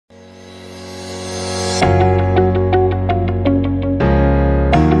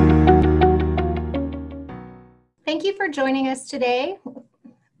you for joining us today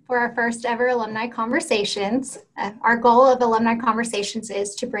for our first ever Alumni Conversations. Our goal of Alumni Conversations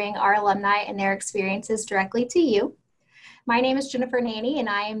is to bring our alumni and their experiences directly to you. My name is Jennifer Nanny, and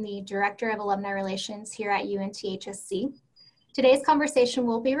I am the Director of Alumni Relations here at UNT HSC. Today's conversation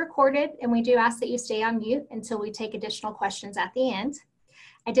will be recorded, and we do ask that you stay on mute until we take additional questions at the end.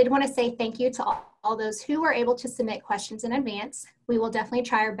 I did want to say thank you to all those who were able to submit questions in advance. We will definitely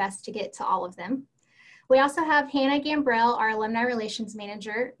try our best to get to all of them. We also have Hannah Gambrell, our Alumni Relations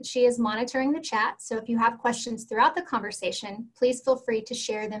Manager. She is monitoring the chat, so if you have questions throughout the conversation, please feel free to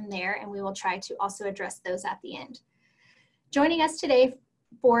share them there, and we will try to also address those at the end. Joining us today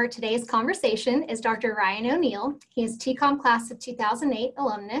for today's conversation is Dr. Ryan O'Neill. He is TCOM Class of 2008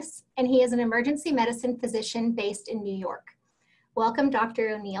 Alumnus, and he is an emergency medicine physician based in New York. Welcome, Dr.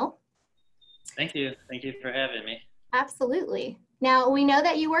 O'Neill. Thank you. Thank you for having me. Absolutely. Now, we know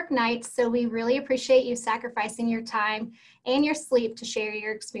that you work nights, so we really appreciate you sacrificing your time and your sleep to share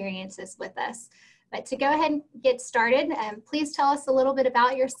your experiences with us. But to go ahead and get started, please tell us a little bit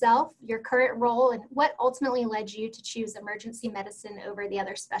about yourself, your current role, and what ultimately led you to choose emergency medicine over the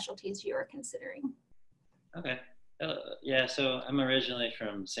other specialties you were considering. Okay. Yeah, so I'm originally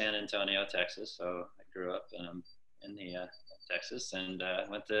from San Antonio, Texas. So I grew up in Texas and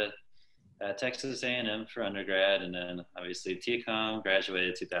went to Texas A&M for undergrad, and then obviously TCOM,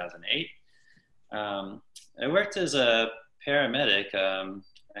 graduated 2008. I worked as a paramedic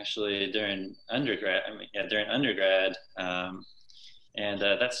actually during undergrad. And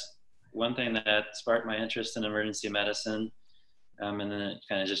that's one thing that sparked my interest in emergency medicine. And then it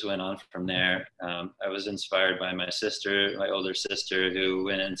kind of just went on from there. I was inspired by my older sister, who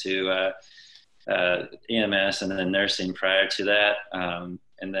went into EMS and then nursing prior to that.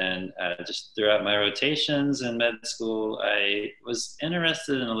 And then just throughout my rotations in med school, I was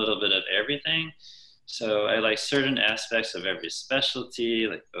interested in a little bit of everything. So I like certain aspects of every specialty,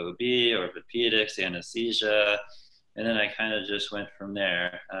 like OB, orthopedics, anesthesia, and then I kind of just went from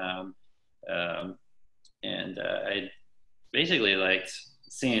there. I basically liked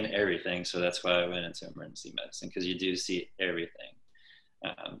seeing everything, so that's why I went into emergency medicine, because you do see everything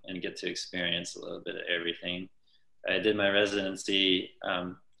and get to experience a little bit of everything. I did my residency.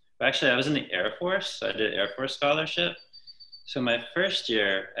 Actually, I was in the Air Force, so I did Air Force scholarship. So my first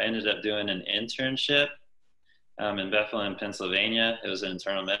year, I ended up doing an internship in Bethlehem, Pennsylvania. It was an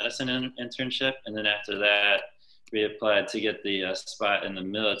internal medicine internship. And then after that, we applied to get the spot in the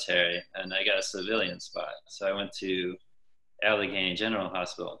military, and I got a civilian spot. So I went to Allegheny General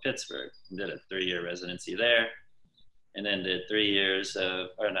Hospital in Pittsburgh and did a 3-year residency there. And then did 4 years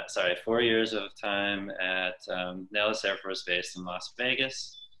of time at Nellis Air Force Base in Las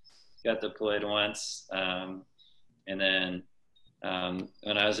Vegas. Got deployed once. And then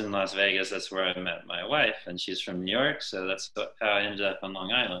when I was in Las Vegas, that's where I met my wife, and she's from New York. So that's how I ended up on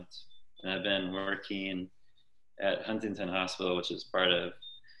Long Island. And I've been working at Huntington Hospital, which is part of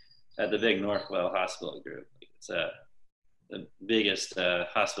the big Northwell Hospital Group. It's the biggest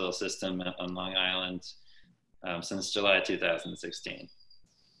hospital system on Long Island since July 2016.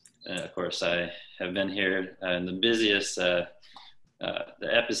 And of course, I have been here in the busiest, the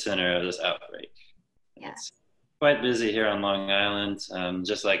epicenter of this outbreak. Yeah. It's quite busy here on Long Island,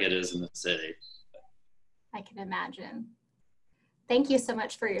 just like it is in the city. I can imagine. Thank you so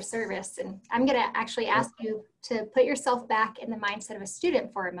much for your service. And I'm going to actually ask you to put yourself back in the mindset of a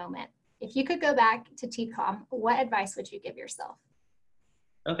student for a moment. If you could go back to TCOM, what advice would you give yourself?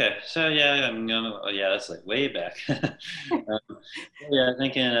 Okay, so that's like way back.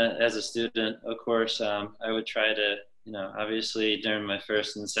 Thinking as a student, of course, I would try to, obviously during my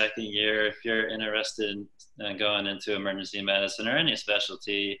first and second year, if you're interested in going into emergency medicine or any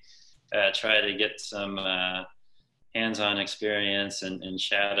specialty, try to get some hands-on experience and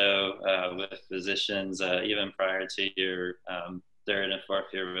shadow with physicians, even prior to your third and fourth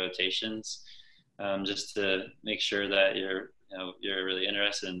year rotations, just to make sure that you're really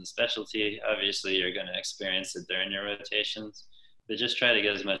interested in the specialty. Obviously, you're going to experience it during your rotations, but just try to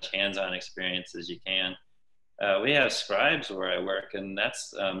get as much hands-on experience as you can. We have scribes where I work, and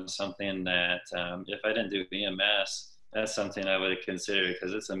that's something that if I didn't do EMS, that's something I would consider,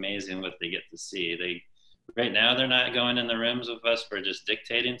 because it's amazing what they get to see. Right now, they're not going in the rooms with us. We're just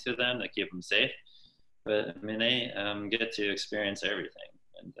dictating to them to keep them safe. But I mean, they get to experience everything,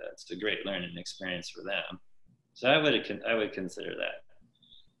 and it's a great learning experience for them. So I would consider that.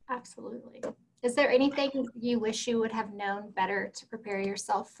 Absolutely. Is there anything you wish you would have known better to prepare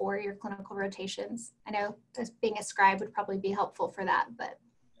yourself for your clinical rotations? I know being a scribe would probably be helpful for that, but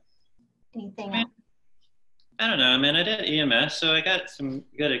anything else? I don't know. I mean, I did EMS, so I got some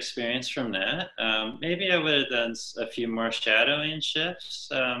good experience from that. Maybe I would have done a few more shadowing shifts.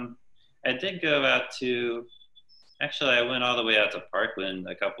 I did go out to, actually, I went all the way out to Parkland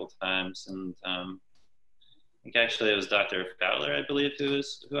a couple times, and I think actually it was Dr. Fowler, I believe, who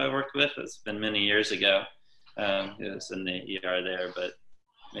I worked with. It's been many years ago. He was in the ER there, but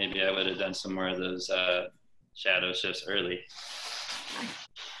maybe I would have done some more of those shadow shifts early.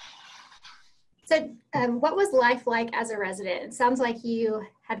 So what was life like as a resident? It sounds like you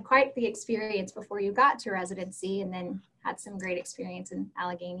had quite the experience before you got to residency, and then had some great experience in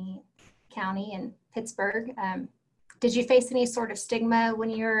Allegheny County and Pittsburgh. Did you face any sort of stigma when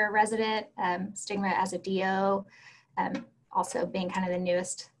you were a resident, stigma as a DO, also being kind of the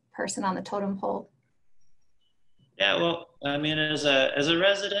newest person on the totem pole? Yeah, well, I mean, as a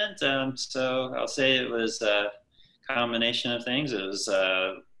resident, so I'll say it was a combination of things. It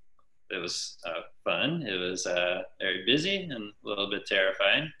was fun. It was very busy and a little bit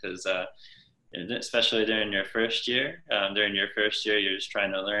terrifying because especially during your first year. You're just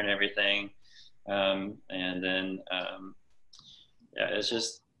trying to learn everything, and then yeah, it's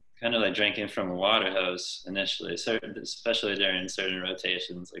just kind of like drinking from a water hose initially, especially during certain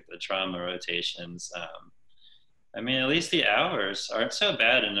rotations, like the trauma rotations. I mean, at least the hours aren't so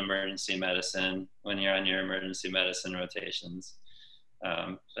bad in emergency medicine when you're on your emergency medicine rotations,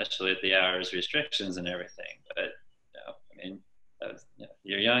 especially at the hours restrictions and everything. But I mean,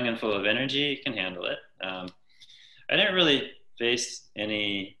 you're young and full of energy, you can handle it. I didn't really face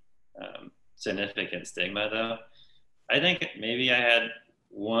any significant stigma though. I think maybe I had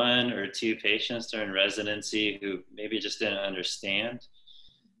one or two patients during residency who maybe just didn't understand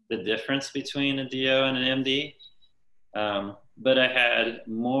the difference between a DO and an MD. But I had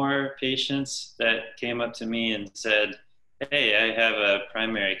more patients that came up to me and said, hey, I have a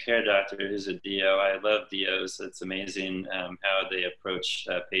primary care doctor who's a DO. I love DOs. It's amazing how they approach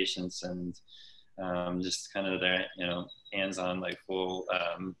patients and just kind of their, hands-on, like full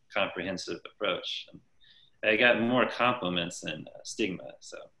comprehensive approach. And I got more compliments than stigma.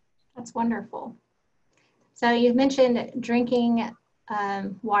 So that's wonderful. So you mentioned drinking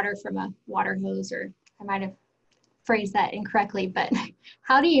water from a water hose, or I might have phrased that incorrectly, but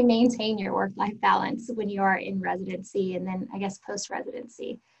how do you maintain your work-life balance when you are in residency and then I guess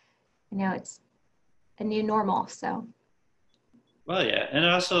post-residency? It's a new normal, so. Well, yeah, and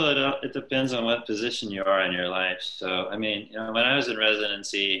also it depends on what position you are in your life. So, I mean, when I was in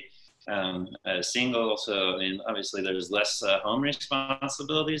residency, I was single, so I mean, obviously there's less home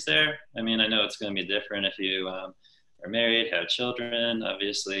responsibilities there. I mean, I know it's going to be different if you are married, have children.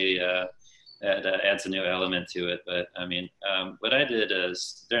 Obviously, that adds a new element to it. But I mean, what I did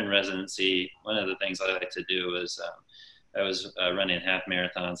is during residency, one of the things I like to do was I was running half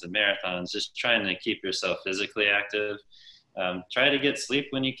marathons and marathons, just trying to keep yourself physically active. Try to get sleep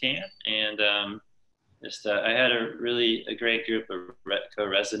when you can, and I had a great group of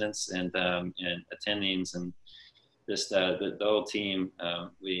co-residents and attendings, and just the whole team.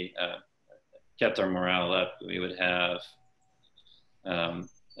 We kept our morale up. We would have a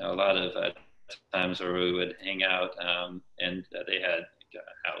lot of times where we would hang out, and they had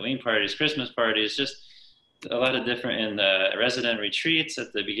Halloween parties, Christmas parties, just a lot of different, in the resident retreats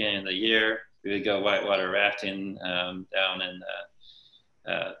at the beginning of the year. We would go whitewater rafting down in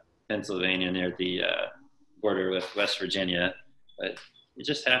Pennsylvania near the border with West Virginia. But you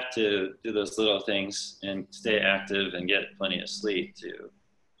just have to do those little things and stay active and get plenty of sleep to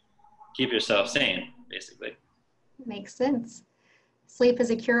keep yourself sane, basically. Makes sense. Sleep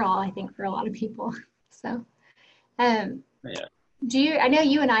is a cure-all, I think, for a lot of people. So, yeah. I know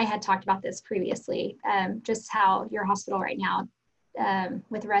you and I had talked about this previously, just how your hospital right now,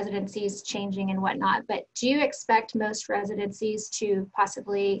 with residencies changing and whatnot, but do you expect most residencies to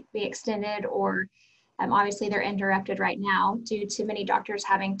possibly be extended, or obviously they're interrupted right now due to many doctors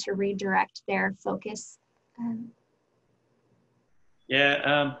having to redirect their focus?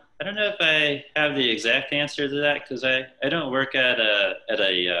 Yeah, I don't know if I have the exact answer to that, because I don't work at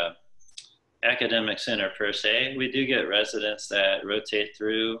a academic center per se. We do get residents that rotate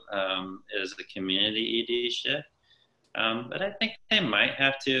through as a community ED shift. But I think they might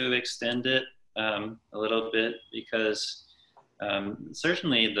have to extend it a little bit, because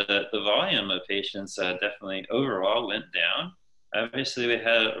certainly the volume of patients definitely overall went down. Obviously, we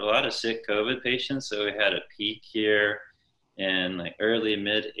had a lot of sick COVID patients, so we had a peak here in like early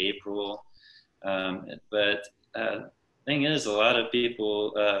mid-April. But thing is, a lot of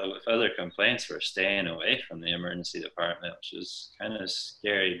people with other complaints were staying away from the emergency department, which is kind of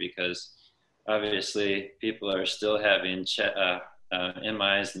scary, because obviously people are still having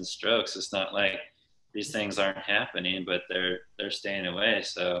MIs and strokes. It's not like these things aren't happening, but they're staying away.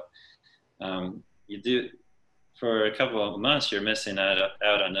 So you do, for a couple of months, you're missing out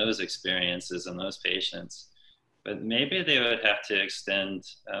on those experiences and those patients. But maybe they would have to extend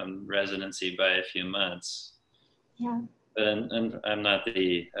residency by a few months. Yeah. But and I'm not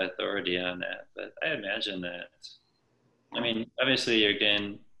the authority on that, but I imagine that. I mean, obviously,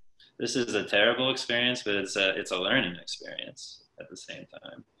 this is a terrible experience, but it's a learning experience at the same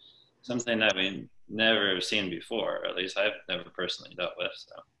time. Something that we never seen before, or at least I've never personally dealt with.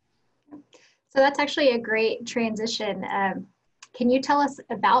 So that's actually a great transition. Can you tell us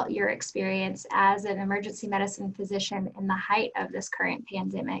about your experience as an emergency medicine physician in the height of this current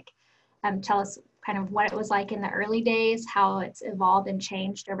pandemic? Tell us kind of what it was like in the early days, how it's evolved and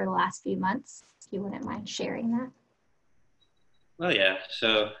changed over the last few months, if you wouldn't mind sharing that. Well, yeah.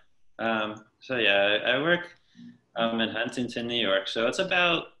 So yeah, I work in Huntington, New York. So it's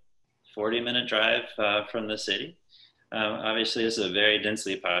about 40-minute drive from the city. Obviously, this is a very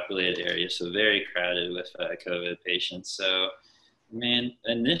densely populated area, so very crowded with COVID patients. So, I mean,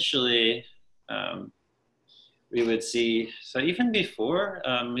 initially, we would see, so even before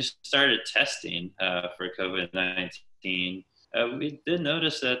we started testing for COVID-19, we did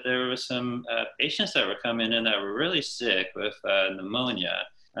notice that there were some patients that were coming in that were really sick with pneumonia.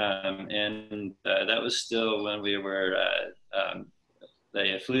 And that was still when we were,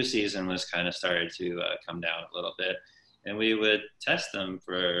 the flu season was kind of started to come down a little bit. And we would test them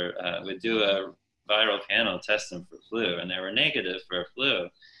for, we'd do a viral panel, test them for flu, and they were negative for flu.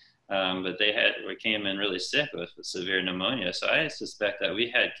 But we came in really sick with severe pneumonia. So I suspect that we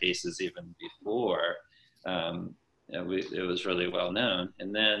had cases even before it was really well known.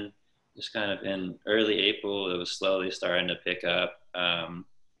 And then just kind of in early April, it was slowly starting to pick up.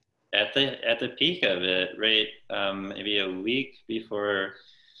 At the peak of it, right, maybe a week before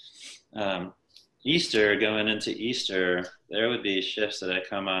Easter, going into Easter, there would be shifts that had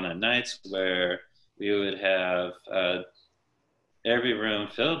come on at nights where we would have every room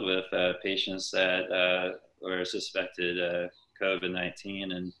filled with patients that were suspected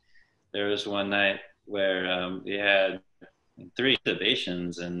COVID-19. And there was one night where we had 3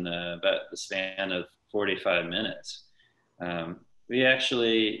 intubations in about the span of 45 minutes. We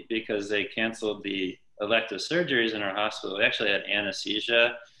actually, because they canceled the elective surgeries in our hospital, we actually had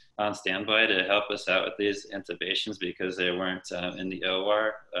anesthesia on standby to help us out with these intubations because they weren't in the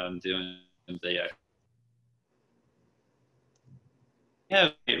OR doing the we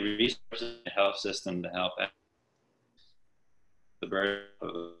have resources in the health system to help out the burden.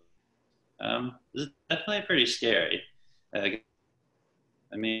 This is definitely pretty scary. I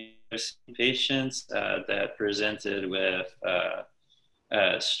mean, there's patients that presented with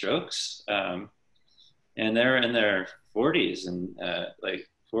strokes, and they're in their 40s and like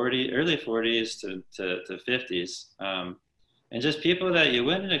early 40s to 50s, and just people that you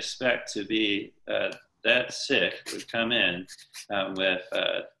wouldn't expect to be that sick would come in with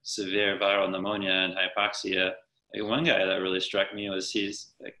severe viral pneumonia and hypoxia. Like one guy that really struck me was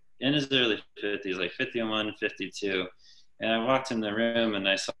he's like in his early 50s, like 51, 52, and I walked in the room and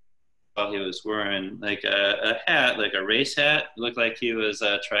I saw he was wearing like a hat, like a race hat. It looked like he was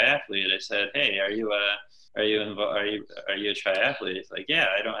a triathlete. I said, "Hey, are you a triathlete?" He's like, "Yeah,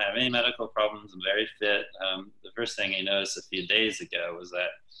 I don't have any medical problems. I'm very fit." The first thing he noticed a few days ago was that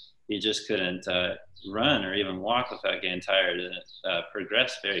he just couldn't run or even walk without getting tired, and it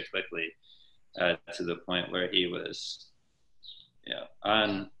progressed very quickly to the point where he was,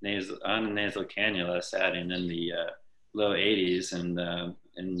 on a nasal cannula, sat in the low 80s and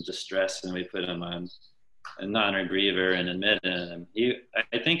in distress, and we put him on a non-regriever and admitted him.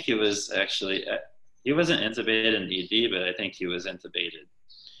 I think he was actually, he wasn't intubated in ED, but I think he was intubated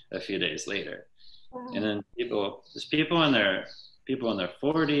a few days later. Wow. And then people in their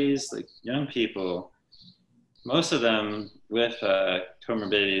 40s, like young people, most of them with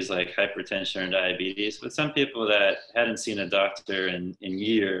comorbidities like hypertension or diabetes, but some people that hadn't seen a doctor in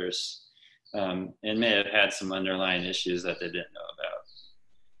years and may have had some underlying issues that they didn't know about.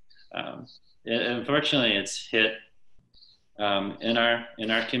 Unfortunately, it's hit in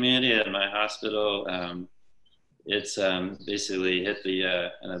our community at my hospital. It's basically hit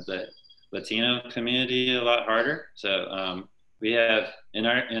the Latino community a lot harder. So we have in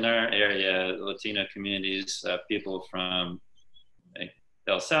our area, Latino communities, people from like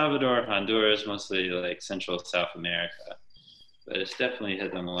El Salvador, Honduras, mostly like Central South America. But it's definitely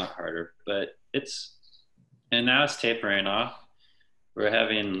hit them a lot harder. But and now it's tapering off. We're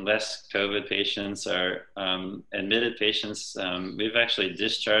having less COVID patients. Our admitted patients, we've actually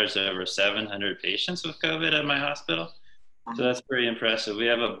discharged over 700 patients with COVID at my hospital. So that's pretty impressive. We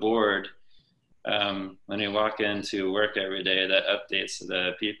have a board when we walk into work every day, that updates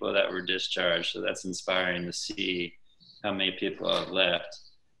the people that were discharged. So that's inspiring to see how many people have left.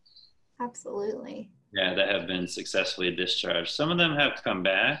 Absolutely. Yeah, that have been successfully discharged. Some of them have come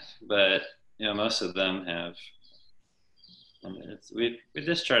back, but most of them have. I mean, we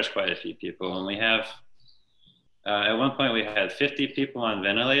discharged quite a few people, and we have. At one point, we had 50 people on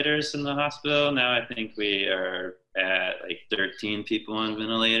ventilators in the hospital. Now I think we are at like 13 people on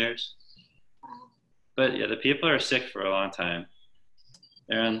ventilators. But yeah, the people are sick for a long time.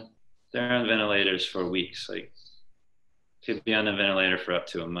 They're on ventilators for weeks. Like could be on the ventilator for up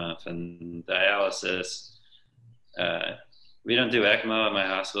to a month. And dialysis. We don't do ECMO at my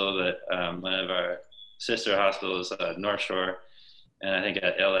hospital, but one of our sister hospitals, North Shore, and I think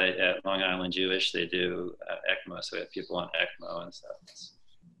at Long Island Jewish, they do ECMO. So we have people on ECMO and stuff.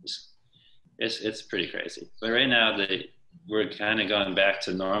 It's pretty crazy. But right now, we're kind of going back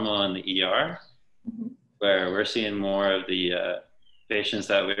to normal in the ER, where we're seeing more of the patients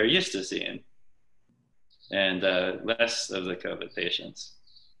that we were used to seeing, and less of the COVID patients.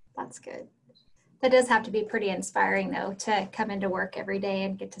 That's good. That does have to be pretty inspiring, though, to come into work every day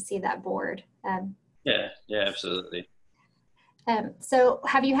and get to see that board. Yeah, absolutely. So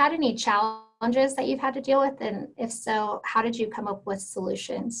have you had any challenges that you've had to deal with? And if so, how did you come up with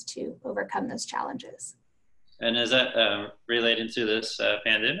solutions to overcome those challenges? And is that related to this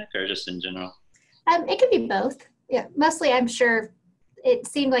pandemic or just in general? It could be both. Yeah, mostly I'm sure it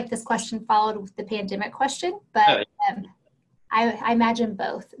seemed like this question followed the pandemic question, but I imagine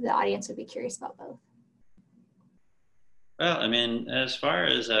both. The audience would be curious about both. Well, I mean, as far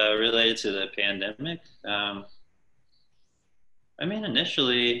as related to the pandemic, I mean,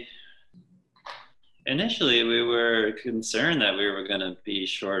 initially we were concerned that we were going to be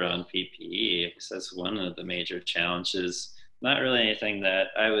short on PPE because that's one of the major challenges. Not really anything that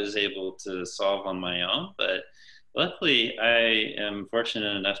I was able to solve on my own, but luckily I am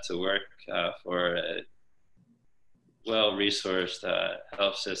fortunate enough to work for a well-resourced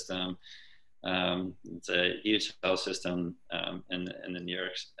health system. It's a huge health system in the New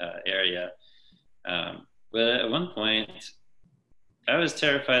York area. But at one point, I was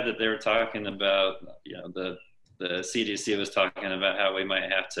terrified that they were talking about, the CDC was talking about how we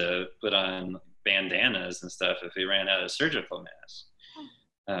might have to put on bandanas and stuff if we ran out of surgical masks.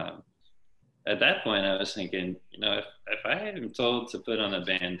 At that point, I was thinking, if I am told to put on a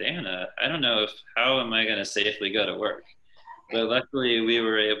bandana, I don't know how am I going to safely go to work. But luckily, we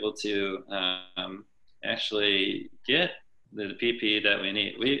were able to actually get the PPE that we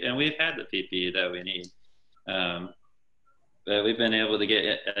need. We've had the PPE that we need. But we've been able to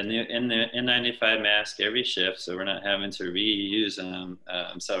get a new N95 mask every shift, so we're not having to reuse them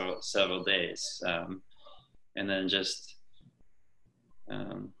several days. And then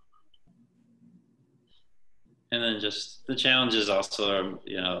just the challenges also are,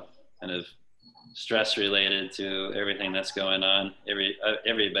 kind of stress related to everything that's going on.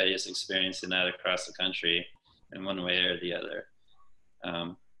 Everybody is experiencing that across the country in one way or the other.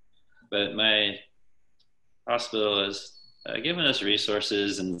 But my hospital has given us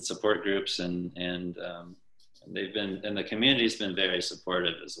resources and support groups, and the community's been very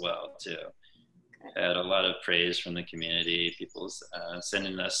supportive as well too. Had a lot of praise from the community, people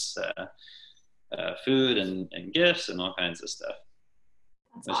sending us food and gifts and all kinds of stuff.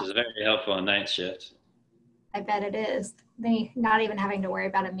 That's which awesome. Is very helpful on night shift. I bet it is. Not even having to worry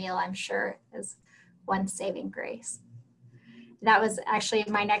about a meal, I'm sure, is one saving grace. That was actually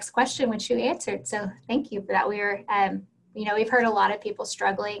my next question, which you answered. So thank you for that. We've heard a lot of people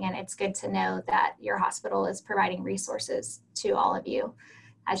struggling, and it's good to know that your hospital is providing resources to all of you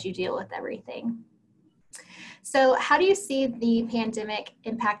as you deal with everything. So how do you see the pandemic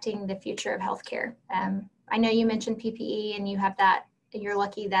impacting the future of healthcare? I know you mentioned PPE and you have that. You're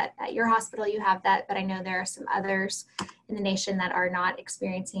lucky that at your hospital you have that, but I know there are some others in the nation that are not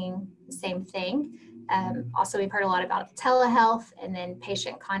experiencing the same thing. Also, we've heard a lot about telehealth and then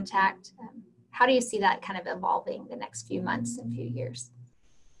patient contact. How do you see that kind of evolving the next few months and few years?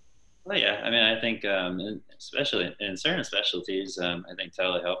 Well, yeah, I mean, I think especially in certain specialties, I think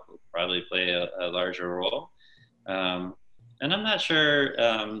telehealth will probably play a larger role. And I'm not sure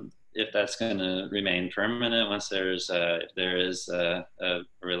if that's going to remain permanent once if there is a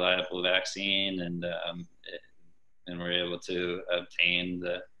reliable vaccine and we're able to obtain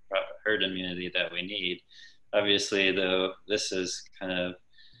the herd immunity that we need. Obviously, though, this is kind of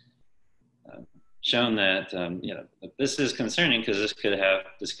shown that this is concerning because this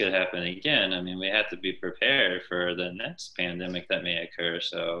could happen again. I mean, we have to be prepared for the next pandemic that may occur.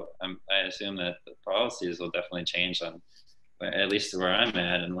 So I assume that the policies will definitely change on at least where I'm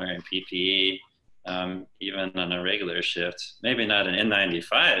at, and wearing PPE even on a regular shift. Maybe not an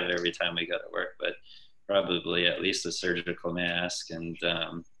N95 every time we go to work, but probably at least a surgical mask. And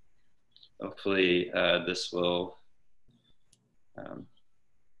hopefully this will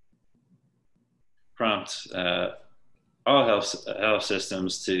prompt all health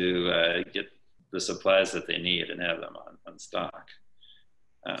systems to get the supplies that they need and have them on stock.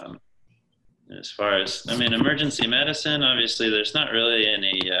 As far as, I mean, emergency medicine, obviously there's not really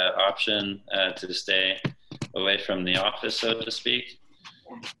any option to stay away from the office, so to speak.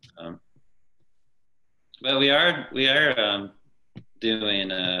 But we are doing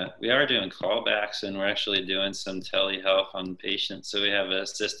callbacks, and we're actually doing some telehealth on patients. So we have a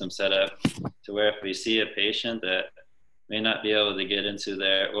system set up to where if we see a patient that may not be able to get into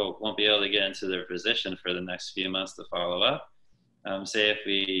won't be able to get into their physician for the next few months to follow up. Say if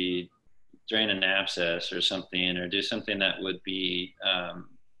we drain an abscess or something, or do something that would be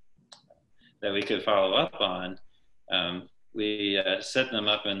that we could follow up on, we set them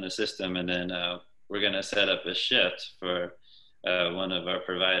up in the system, and then we're going to set up a shift for one of our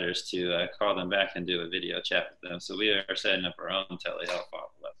providers to call them back and do a video chat with them. So we are setting up our own telehealth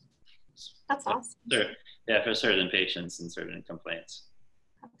follow-up. That's awesome. Yeah, for certain patients and certain complaints.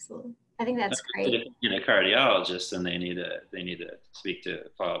 Absolutely. I think that's great. If you get a cardiologist, and they need to speak to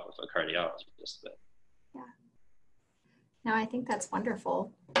follow up with a cardiologist. But yeah, no, I think that's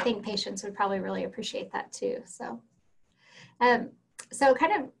wonderful. I think patients would probably really appreciate that too. So, so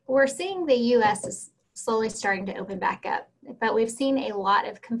kind of, we're seeing the U.S. is slowly starting to open back up, but we've seen a lot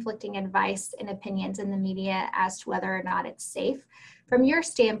of conflicting advice and opinions in the media as to whether or not it's safe. From your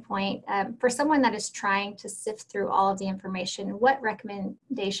standpoint, for someone that is trying to sift through all of the information, what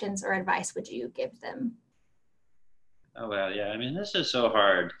recommendations or advice would you give them? Oh, well, yeah, I mean, this is so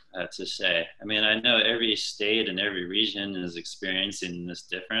hard to say. I mean, I know every state and every region is experiencing this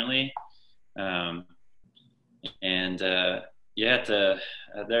differently. You have to,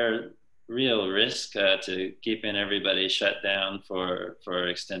 there are real risk to keeping everybody shut down for an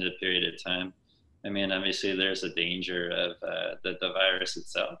extended period of time. I mean, obviously there's a danger of the virus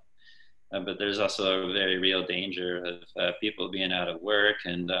itself, but there's also a very real danger of people being out of work,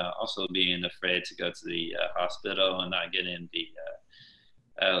 and also being afraid to go to the hospital and not getting the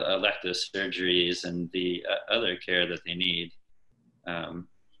elective surgeries and the other care that they need.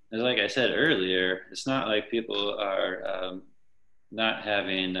 Like I said earlier, it's not like people are not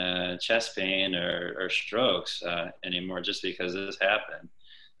having chest pain or strokes anymore just because this happened.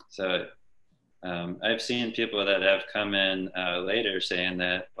 So I've seen people that have come in later saying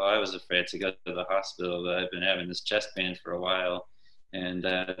that, well, I was afraid to go to the hospital, but I've been having this chest pain for a while. And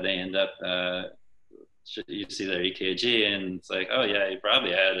they end up, you see their EKG, and it's like, oh yeah, you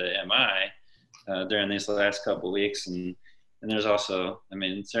probably had an MI during these last couple of weeks. And there's also, I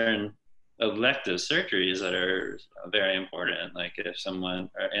mean, certain elective surgeries that are very important, like if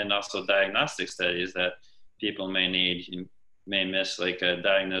someone, and also diagnostic studies that people may need. You may miss like a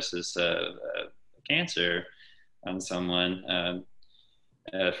diagnosis of cancer on someone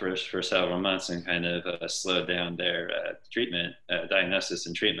for several months, and kind of slow down their treatment, diagnosis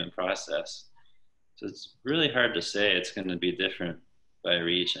and treatment process. So it's really hard to say. It's going to be different by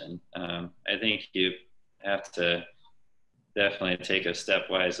region. I think you have to definitely take a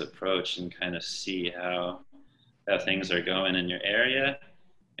stepwise approach and kind of see how things are going in your area.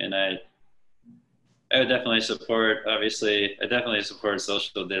 And I would definitely support, obviously, I definitely support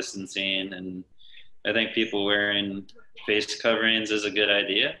social distancing, and I think people wearing face coverings is a good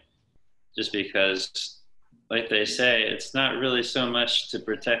idea, just because, like they say, it's not really so much to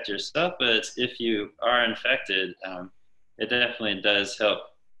protect yourself, but it's if you are infected, it definitely does help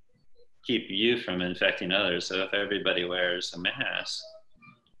keep you from infecting others. So if everybody wears a mask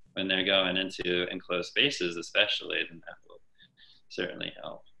when they're going into enclosed spaces, especially, then that will certainly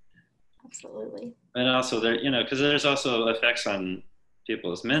help. Absolutely. And also there, because there's also effects on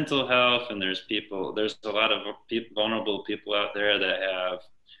people's mental health, and there's a lot of vulnerable people out there that have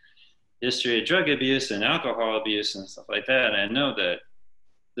history of drug abuse and alcohol abuse and stuff like that. And I know that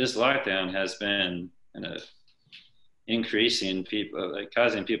this lockdown has been kind of increasing people, like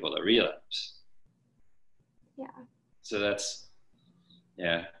causing people to relapse. Yeah. So that's,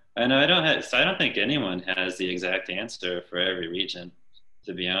 yeah. I know I don't think anyone has the exact answer for every region,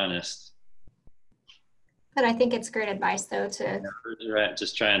 to be honest. But I think it's great advice, though, to right,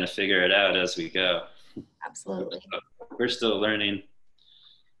 just trying to figure it out as we go. Absolutely. We're still learning.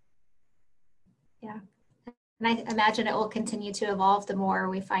 Yeah. And I imagine it will continue to evolve the more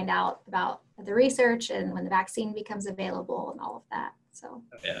we find out about the research and when the vaccine becomes available and all of that. So,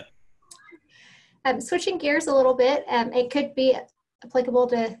 yeah. Switching gears a little bit, it could be applicable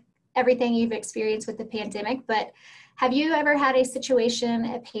to everything you've experienced with the pandemic, but have you ever had a situation,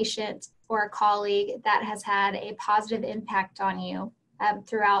 a patient or a colleague that has had a positive impact on you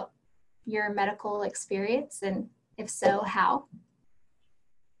throughout your medical experience? And if so, how?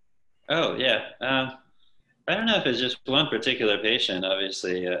 Oh, yeah. I don't know if it's just one particular patient.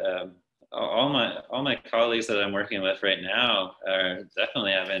 Obviously, all my colleagues that I'm working with right now are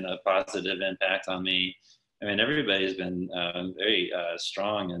definitely having a positive impact on me. I mean, everybody's been very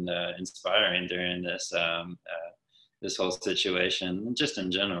strong and inspiring during this whole situation, just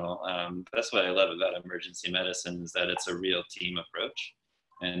in general. That's what I love about emergency medicine, is that it's a real team approach,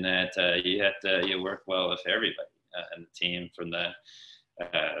 and that you work well with everybody in the team, from the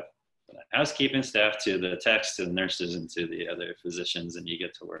housekeeping staff to the techs to the nurses and to the other physicians, and you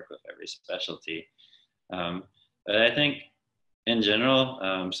get to work with every specialty. But I think in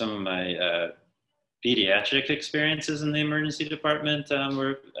general, some of my pediatric experiences in the emergency department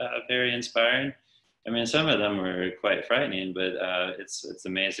were very inspiring. I mean, some of them were quite frightening, but it's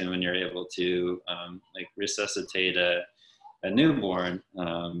amazing when you're able to like resuscitate a newborn.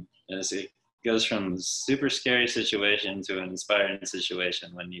 As it goes from a super scary situation to an inspiring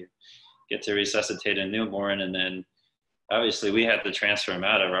situation when you get to resuscitate a newborn. And then obviously we have to transfer them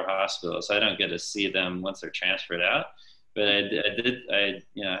out of our hospital, so I don't get to see them once they're transferred out. But I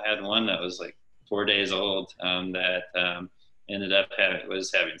had one that was like 4 days old that ended up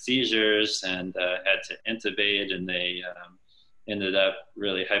having seizures and had to intubate, and they ended up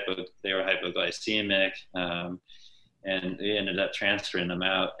really they were hypoglycemic. And we ended up transferring them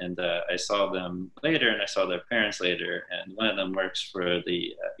out, and I saw them later, and I saw their parents later, and one of them works for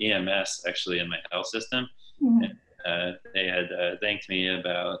the EMS actually in my health system. Mm-hmm. And they had thanked me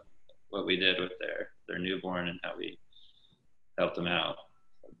about what we did with their newborn and how we helped them out.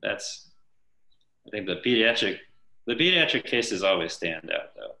 I think the pediatric cases always stand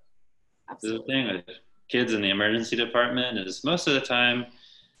out, though. Absolutely. The thing with kids in the emergency department is most of the time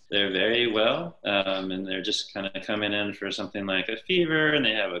they're very well, and they're just kind of coming in for something like a fever and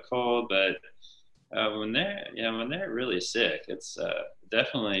they have a cold. But when they're really sick, it's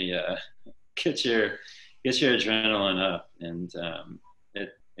definitely get your adrenaline up, and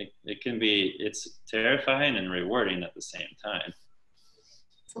it's terrifying and rewarding at the same time.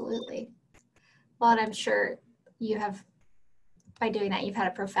 Absolutely. Well, and I'm sure by doing that, you've had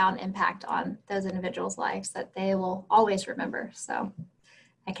a profound impact on those individuals' lives that they will always remember. So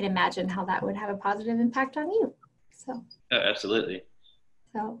I can imagine how that would have a positive impact on you. So. Oh, absolutely.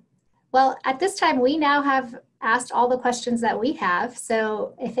 So, well, at this time, we now have asked all the questions that we have.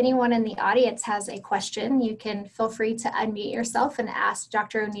 So if anyone in the audience has a question, you can feel free to unmute yourself and ask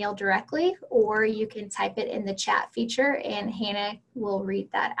Dr. O'Neill directly, or you can type it in the chat feature and Hannah will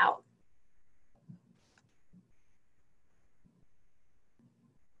read that out.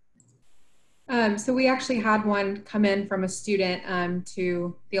 So we actually had one come in from a student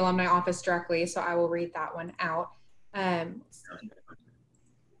to the alumni office directly, so I will read that one out.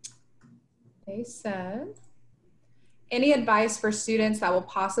 They said, any advice for students that will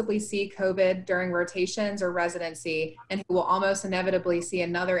possibly see COVID during rotations or residency and who will almost inevitably see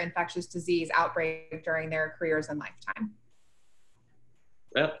another infectious disease outbreak during their careers and lifetime?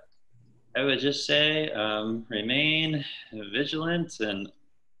 Well, I would just say remain vigilant and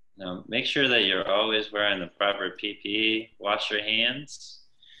make sure that you're always wearing the proper PPE, wash your hands,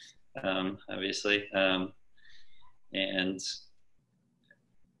 obviously. And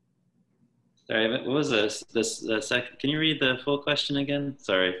sorry, what was the second? Can you read the full question again?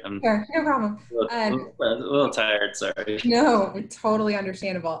 Sorry. Sure, no problem. A little tired, sorry. No, totally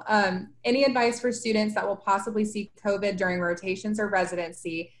understandable. Any advice for students that will possibly see COVID during rotations or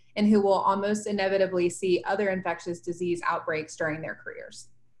residency and who will almost inevitably see other infectious disease outbreaks during their careers?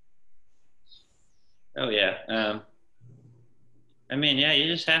 Oh yeah. I mean, yeah, you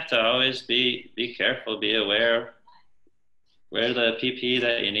just have to always be careful, be aware, wear the PPE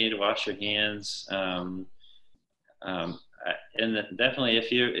that you need to wash your hands. And definitely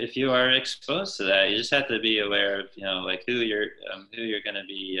if you are exposed to that, you just have to be aware of, like who you're going to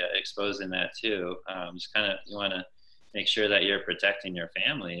be exposing that to. Just kind of, you want to make sure that you're protecting your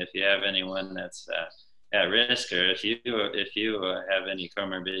family. If you have anyone that's at risk, or if you have any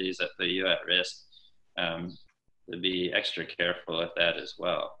comorbidities that put you at risk, to be extra careful with that as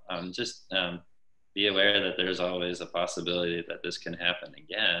well. Just be aware that there's always a possibility that this can happen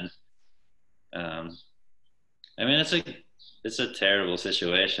again. I mean, it's a terrible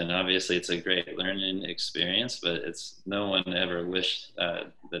situation. Obviously, it's a great learning experience, but no one ever wished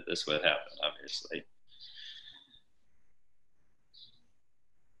that this would happen,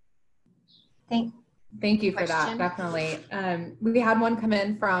 Thank you for question. that, definitely. We had one come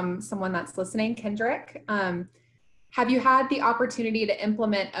in from someone that's listening, Kendrick. Have you had the opportunity to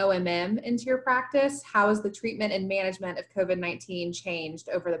implement OMM into your practice? How has the treatment and management of COVID-19 changed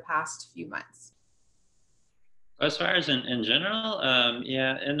over the past few months? As far as in general,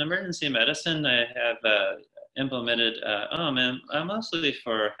 yeah, in emergency medicine, I have implemented OMM mostly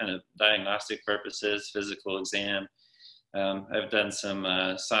for kind of diagnostic purposes, physical exam. I've done some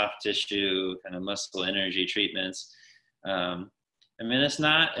soft tissue, kind of muscle energy treatments. I mean, it's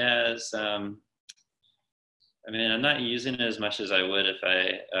not as, I'm not using it as much as I would if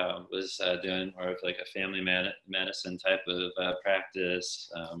I was doing more of like a family medicine type of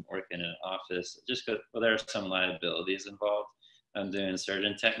practice, working in an office, just because, well, there are some liabilities involved. I'm doing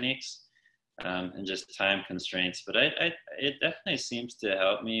certain techniques and just time constraints, but it definitely seems to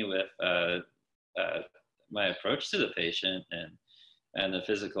help me with my approach to the patient and the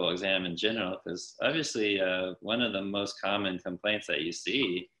physical exam in general, because obviously one of the most common complaints that you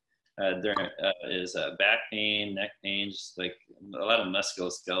see is back pain, neck pain, just like a lot of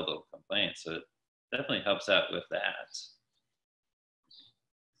musculoskeletal complaints. So it definitely helps out with that.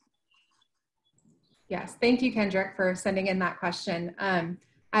 Yes, thank you, Kendrick, for sending in that question. I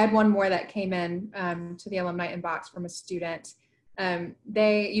had one more that came in to the alumni inbox from a student.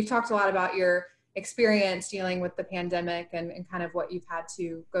 You've talked a lot about your experience dealing with the pandemic and kind of what you've had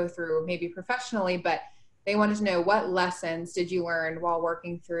to go through maybe professionally, but they wanted to know, what lessons did you learn while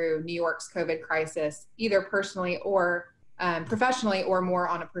working through New York's COVID crisis, either personally or professionally, or more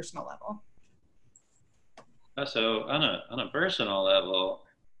on a personal level? So on a personal level,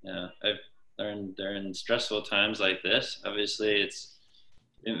 I've learned during stressful times like this, obviously it's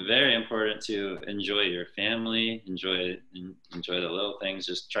very important to enjoy your family, enjoy the little things.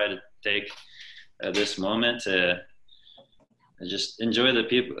 Just try to take this moment to just enjoy the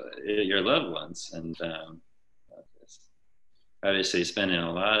people, your loved ones, and obviously spending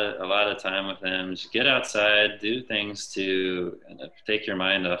a lot of time with them. Just get outside, do things to kind of take your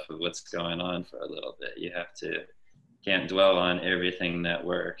mind off of what's going on for a little bit. Can't dwell on everything that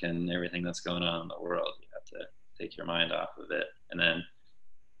work and everything that's going on in the world. You have to take your mind off of it. And then,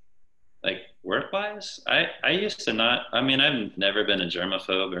 like, work-wise, I used to not, I've never been a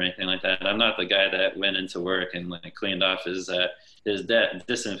germaphobe or anything like that. I'm not the guy that went into work and like cleaned off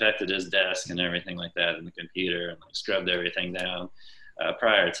disinfected his desk and everything like that, and the computer, and like scrubbed everything down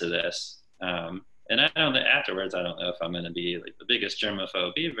prior to this. And afterwards, I don't know if I'm going to be like the biggest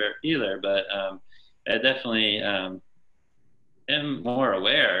germaphobe either, but I definitely am more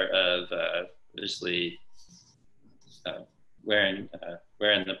aware of obviously wearing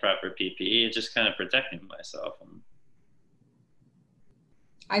the proper PPE, just kind of protecting myself.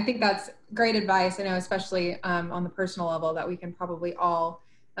 I think that's great advice. I know, especially on the personal level, that we can probably all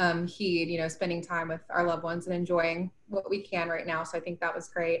heed, spending time with our loved ones and enjoying what we can right now. So I think that was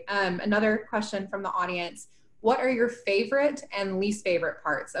great. Another question from the audience: what are your favorite and least favorite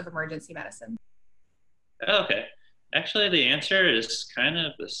parts of emergency medicine? Okay. Actually, the answer is kind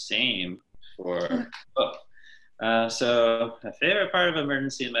of the same for both. So my favorite part of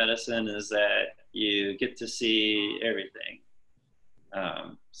emergency medicine is that you get to see everything.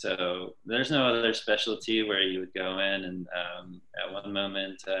 So there's no other specialty where you would go in and at one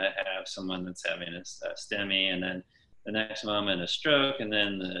moment have someone that's having a STEMI, and then the next moment a stroke, and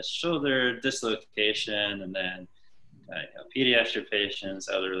then the shoulder dislocation, and then pediatric patients,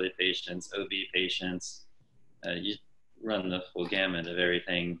 elderly patients, OB patients. You run the full gamut of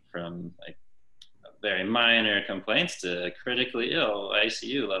everything from like very minor complaints to critically ill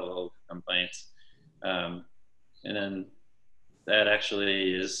ICU level complaints. And then that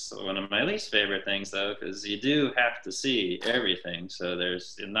actually is one of my least favorite things, though, because you do have to see everything. So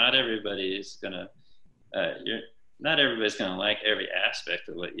not everybody's gonna like every aspect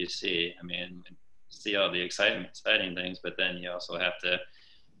of what you see. See all the exciting things, but then you also have to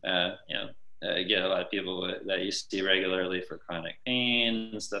get a lot of people that you see regularly for chronic pain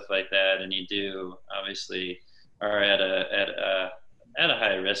and stuff like that, and you do obviously are at a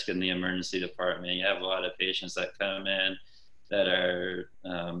high risk in the emergency department. You have a lot of patients that come in that are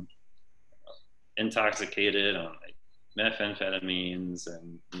intoxicated on like methamphetamines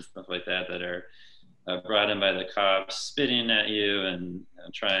and stuff like that are brought in by the cops, spitting at you and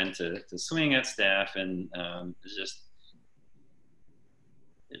trying to swing at staff, and it's just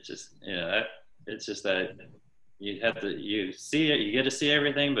that you get to see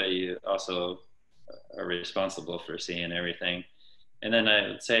everything, but you also are responsible for seeing everything. And then I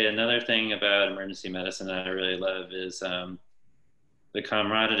would say another thing about emergency medicine that I really love is the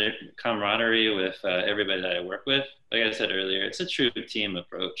camaraderie with everybody that I work with. Like I said earlier, it's a true team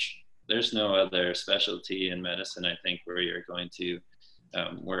approach. there's no other specialty in medicine, I think, where you're going to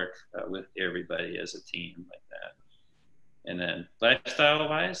work with everybody as a team like that. And then lifestyle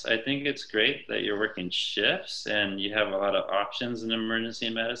wise, I think it's great that you're working shifts and you have a lot of options in emergency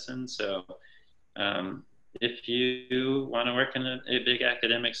medicine. So if you want to work in a big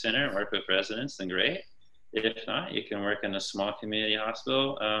academic center and work with residents, then great. If not, you can work in a small community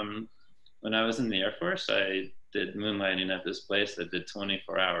hospital. When I was in the Air Force, I did moonlighting at this place that did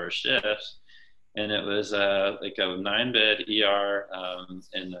 24-hour shifts. And it was like a 9-bed ER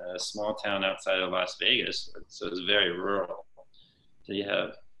in a small town outside of Las Vegas. So it was very rural. So you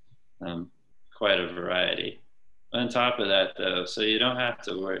have quite a variety. On top of that, though, so you don't have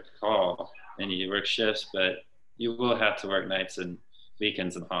to work call and you work shifts, but you will have to work nights and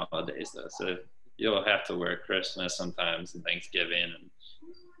weekends and holidays, though. So you'll have to work Christmas sometimes and Thanksgiving. And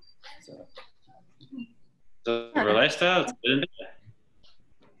so for lifestyle, it's good and bad.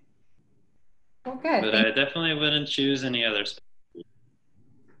 Well, good. But I definitely wouldn't choose any other.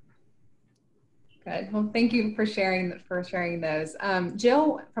 Good. Well, thank you for sharing those.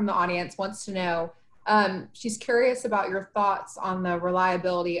 Jill from the audience wants to know, she's curious about your thoughts on the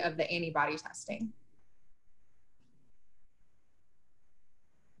reliability of the antibody testing.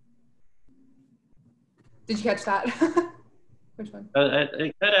 Did you catch that? Which one?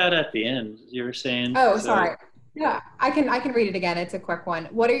 I cut out at the end. You were saying. Oh, sorry. Yeah, I can read it again. It's a quick one.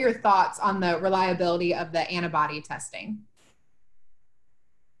 What are your thoughts on the reliability of the antibody testing?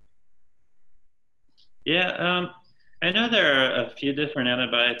 Yeah, I know there are a few different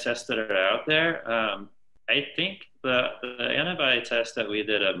antibody tests that are out there. I think the antibody test that we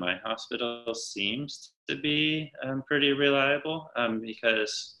did at my hospital seems to be pretty reliable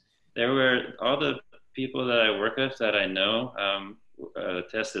because there were all the people that I work with that I know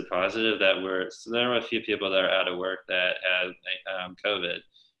tested positive so there were a few people that are out of work that had COVID,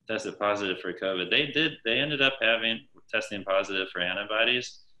 tested positive for COVID. They ended up testing positive for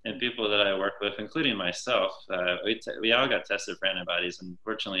antibodies, and people that I work with, including myself, we all got tested for antibodies, and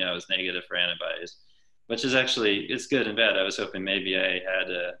fortunately I was negative for antibodies, which is actually, it's good and bad. I was hoping maybe I had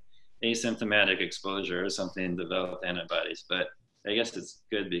a asymptomatic exposure or something, developed antibodies, but I guess it's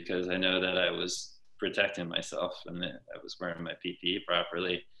good because I know that I was protecting myself and I was wearing my PPE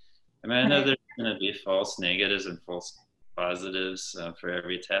properly. I mean, I know there's going to be false negatives and false positives for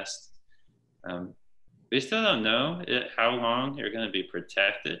every test. We still don't know how long you're going to be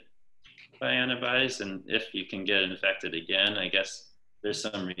protected by antibodies and if you can get infected again. I guess there's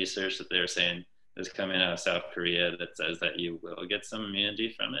some research that they're saying is coming out of South Korea that says that you will get some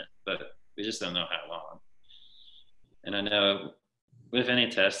immunity from it, but we just don't know how long. And I know with any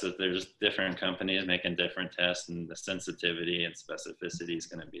test that there's different companies making different tests and the sensitivity and specificity is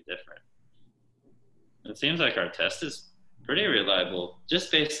going to be different. It seems like our test is pretty reliable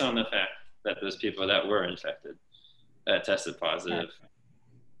just based on the fact that those people that were infected tested positive.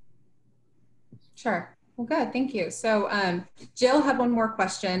 Sure. Well, good. Thank you. So Jill had one more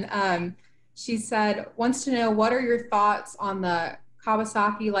question. She said, wants to know, what are your thoughts on the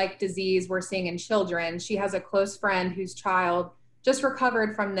Kawasaki-like disease we're seeing in children? She has a close friend whose child just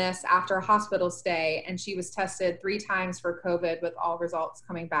recovered from this after a hospital stay, and she was tested 3 times for COVID with all results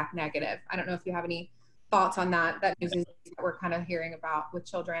coming back negative. I don't know if you have any thoughts on that news that we're kind of hearing about with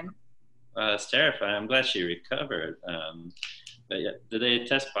children. It's terrifying. I'm glad she recovered. But yeah, did they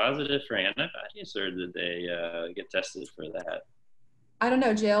test positive for antibodies or did they get tested for that? I don't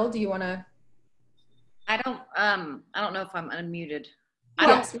know. Jill, do you want to? I don't know if I'm unmuted.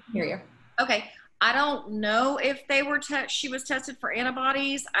 Yes, we can hear you. Okay. I don't know if they were she was tested for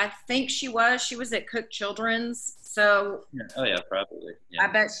antibodies. I think she was at Cook Children's. So yeah. Oh yeah, probably. Yeah. I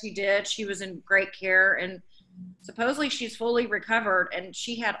bet she did. She was in great care and supposedly she's fully recovered, and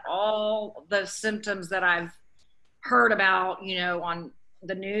she had all the symptoms that I've heard about, you know, on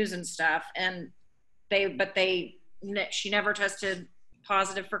the news and stuff. And she never tested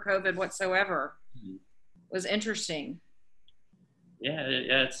positive for COVID whatsoever. Mm-hmm. It was interesting. Yeah,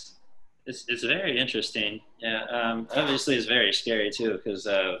 it's very interesting. Yeah, obviously it's very scary too because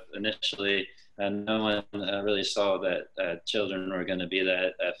initially no one really saw that children were going to be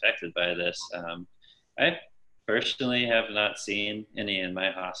that affected by this. I personally have not seen any in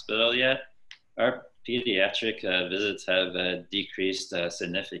my hospital yet. Our pediatric visits have decreased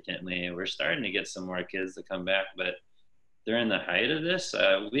significantly. We're starting to get some more kids to come back, but during the height of this,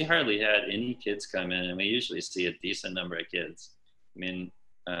 we hardly had any kids come in, and we usually see a decent number of kids. I mean,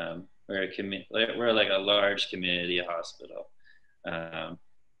 we're like a large community hospital, but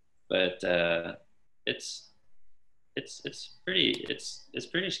it's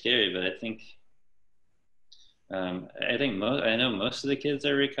pretty scary. But I think I think I know most of the kids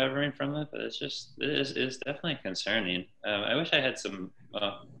are recovering from it, but it's definitely concerning. I wish I had some,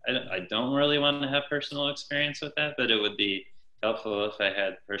 I don't really want to have personal experience with that, but it would be helpful if I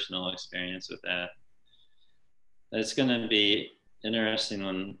had personal experience with that. It's going to be interesting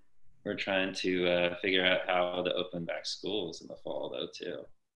when we're trying to figure out how to open back schools in the fall, though, too.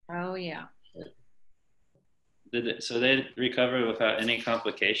 Oh, yeah. So they recovered without any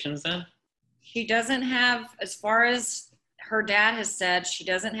complications then? She doesn't have, as far as her dad has said, she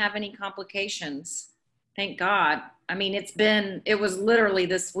doesn't have any complications. Thank God. I mean, it was literally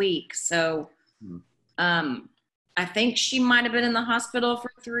this week. So I think she might have been in the hospital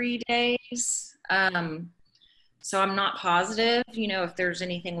for 3 days. So I'm not positive, if there's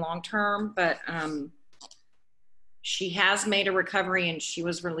anything long-term, but she has made a recovery and she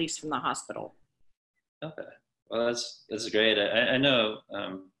was released from the hospital. Okay. Well, that's great. I know,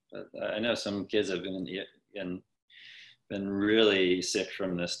 I know some kids have been really sick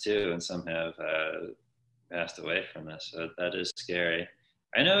from this too, and some have passed away from this. So that is scary.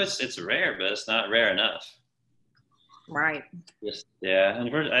 I know it's rare, but it's not rare enough. Right. Yeah,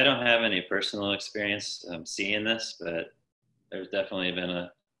 and I don't have any personal experience seeing this, but there's definitely been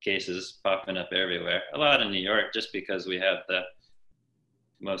cases popping up everywhere. A lot in New York, just because we have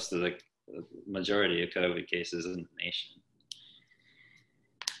most of the majority of COVID cases in the nation.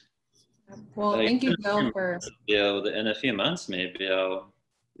 Well, thank you, Bill, for in a few months, maybe I'll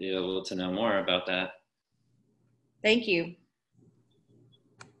be able to know more about that. Thank you.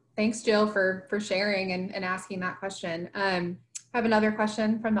 Thanks, Jill, for sharing and asking that question. I have another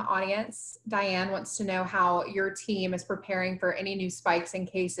question from the audience. Diane wants to know how your team is preparing for any new spikes in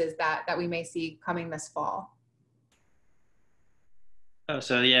cases that we may see coming this fall. Oh,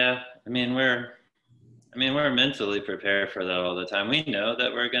 so yeah, we're mentally prepared for that all the time. We know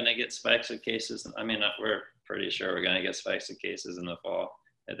that we're going to get spikes of cases. We're pretty sure we're going to get spikes of cases in the fall.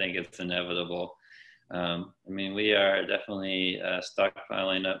 I think it's inevitable. We are definitely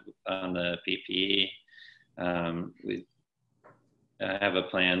stockpiling up on the PPE. We have a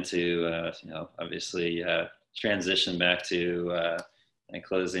plan to, obviously transition back to and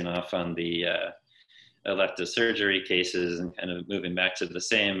closing off on the elective surgery cases and kind of moving back to the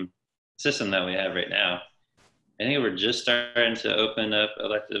same system that we have right now. I think we're just starting to open up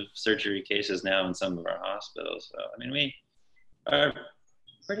elective surgery cases now in some of our hospitals. So, we are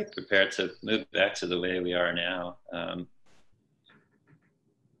pretty prepared to move back to the way we are now.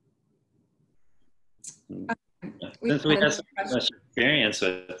 Since we have so much experience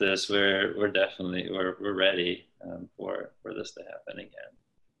with this, we're definitely ready for this to happen again.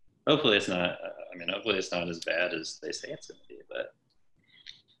 Hopefully it's not. Hopefully it's not as bad as they say it's going to be. But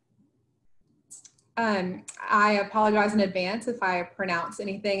I apologize in advance if I pronounce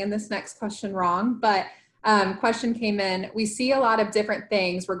anything in this next question wrong. But question came in. We see a lot of different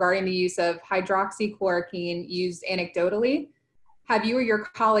things regarding the use of hydroxychloroquine used anecdotally. Have you or your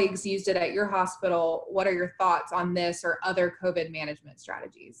colleagues used it at your hospital? What are your thoughts on this or other COVID management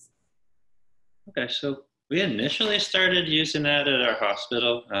strategies? Okay, so we initially started using that at our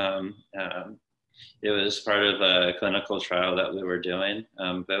hospital. It was part of a clinical trial that we were doing,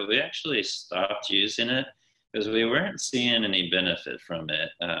 but we actually stopped using it because we weren't seeing any benefit from it.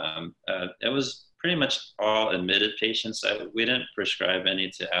 It was pretty much all admitted patients. We didn't prescribe any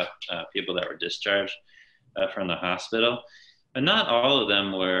to people that were discharged from the hospital. But not all of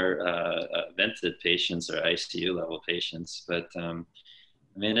them were vented patients or ICU level patients. But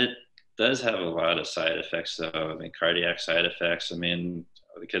it does have a lot of side effects, though. Cardiac side effects.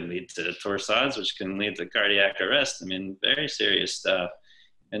 It can lead to torsades, which can lead to cardiac arrest. Very serious stuff.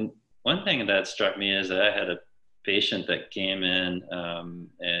 And one thing that struck me is that I had a patient that came in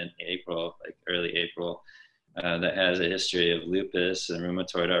April, early April, that has a history of lupus and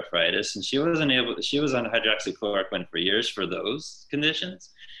rheumatoid arthritis, and she was on hydroxychloroquine for years for those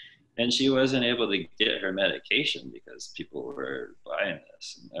conditions, and she wasn't able to get her medication because people were buying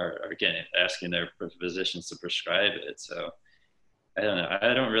this or asking their physicians to prescribe it. So I don't know.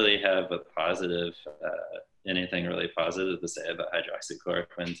 I don't really have anything really positive to say about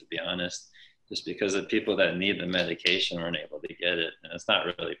hydroxychloroquine, to be honest, just because the people that need the medication weren't able to get it, and it's not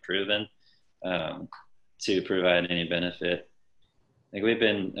really proven to provide any benefit. We've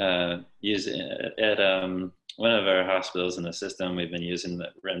been using at one of our hospitals in the system, we've been using the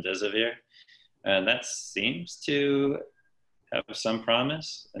remdesivir, and that seems to have some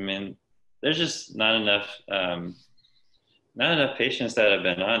promise. There's just not enough patients that have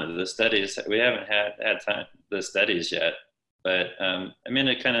been on it. The studies, we haven't had time the studies yet, but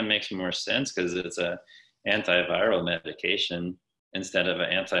it kind of makes more sense because it's a antiviral medication instead of an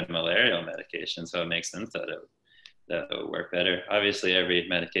anti-malarial medication. So it makes sense that it that will work better. Obviously, every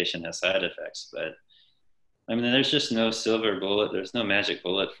medication has side effects, but I mean, there's just no silver bullet. There's no magic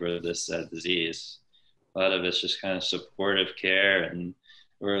bullet for this disease. A lot of it's just kind of supportive care, and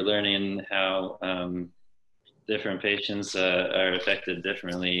we're learning how different patients are affected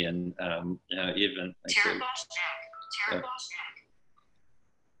differently, and you know, even like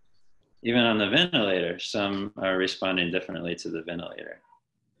even on the ventilator, some are responding differently to the ventilator.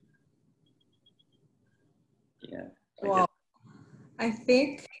 Yeah. Well, I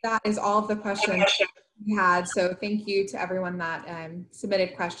think that is all of the questions we had. So thank you to everyone that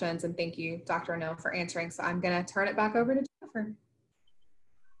submitted questions, and thank you, Dr. O'Neill, for answering. So I'm going to turn it back over to Jennifer.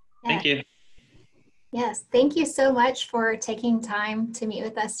 Thank you. Yes, thank you so much for taking time to meet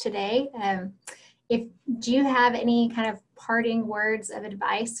with us today. Do you have any kind of parting words of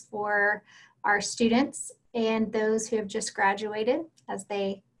advice for our students and those who have just graduated as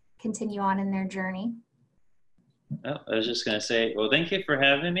they continue on in their journey? Oh, I was just going to say, well, thank you for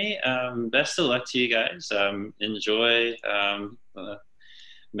having me. Best of luck to you guys. Enjoy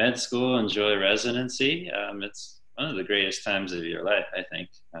med school, enjoy residency. It's one of the greatest times of your life, I think,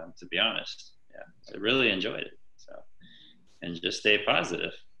 to be honest. Yeah, I really enjoyed it. So, and just stay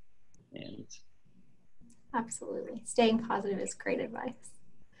positive. And absolutely. Staying positive is great advice.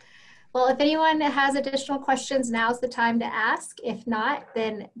 Well, if anyone has additional questions, now's the time to ask. If not,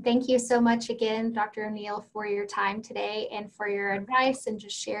 then thank you so much again, Dr. O'Neill, for your time today and for your advice and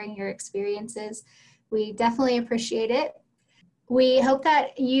just sharing your experiences. We definitely appreciate it. We hope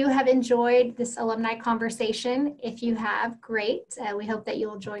that you have enjoyed this alumni conversation. If you have, great. We hope that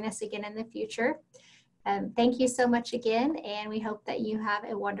you'll join us again in the future. Thank you so much again, and we hope that you have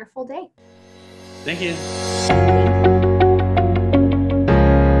a wonderful day. Thank you. Thank you.